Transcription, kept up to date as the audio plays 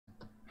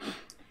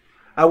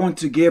I want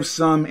to give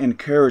some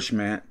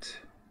encouragement.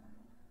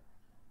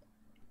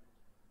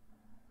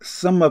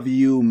 Some of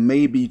you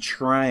may be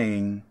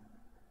trying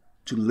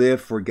to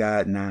live for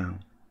God now.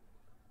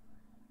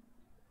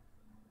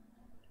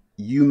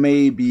 You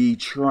may be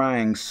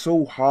trying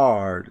so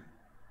hard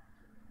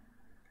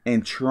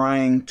and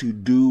trying to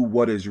do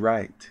what is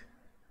right.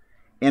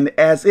 And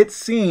as it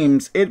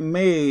seems, it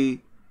may,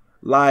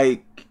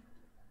 like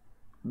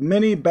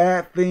many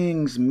bad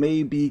things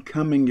may be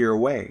coming your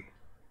way.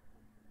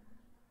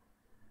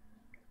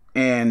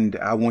 And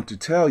I want to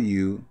tell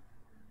you,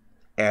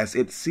 as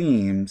it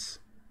seems,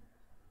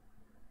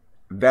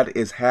 that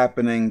is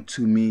happening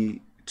to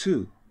me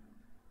too.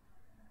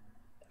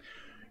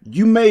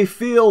 You may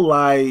feel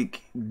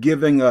like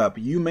giving up.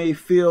 You may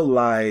feel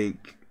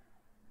like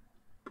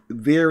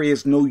there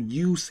is no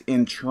use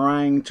in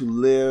trying to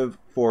live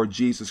for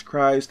Jesus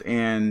Christ.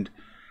 And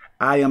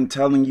I am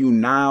telling you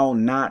now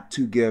not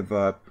to give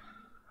up.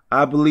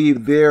 I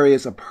believe there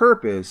is a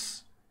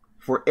purpose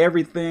for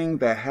everything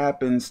that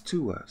happens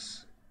to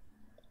us.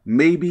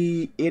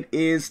 Maybe it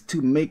is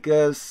to make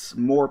us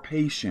more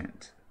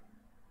patient,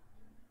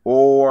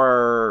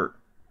 or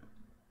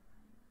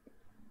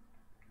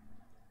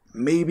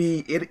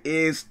maybe it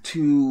is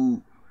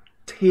to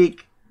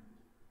take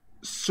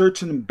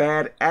certain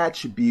bad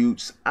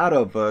attributes out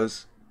of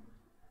us.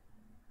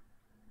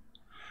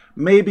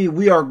 Maybe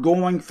we are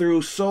going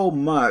through so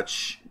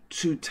much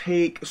to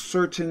take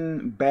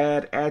certain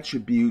bad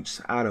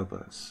attributes out of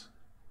us,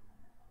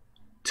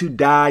 to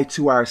die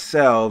to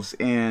ourselves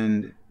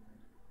and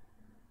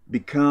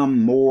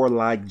become more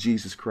like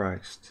Jesus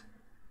Christ.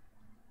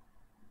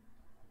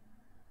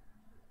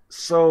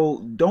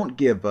 So don't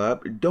give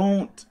up.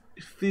 Don't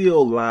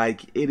feel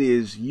like it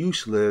is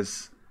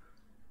useless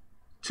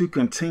to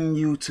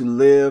continue to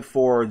live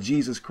for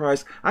Jesus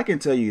Christ. I can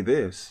tell you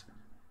this.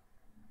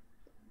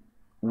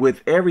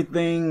 With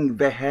everything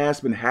that has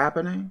been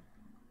happening,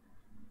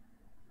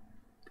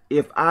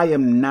 if I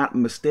am not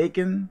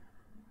mistaken,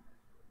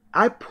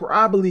 I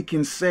probably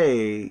can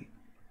say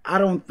I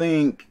don't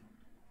think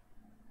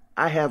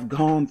I have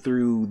gone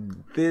through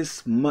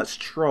this much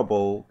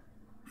trouble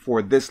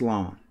for this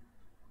long,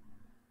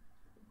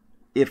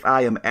 if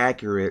I am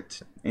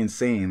accurate in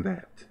saying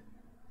that.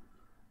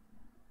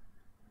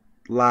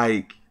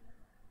 Like,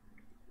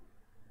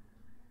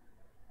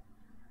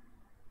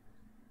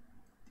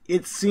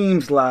 it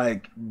seems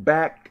like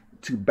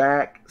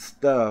back-to-back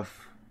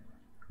stuff,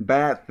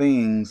 bad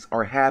things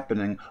are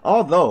happening,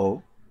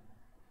 although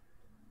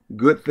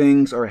good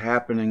things are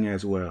happening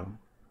as well.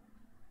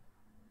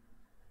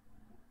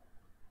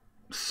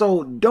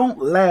 So don't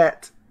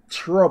let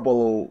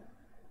trouble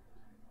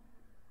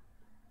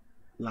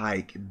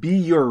be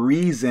your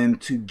reason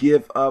to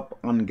give up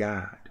on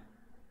God.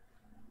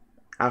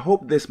 I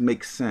hope this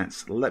makes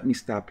sense. Let me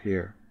stop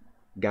here.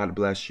 God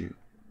bless you.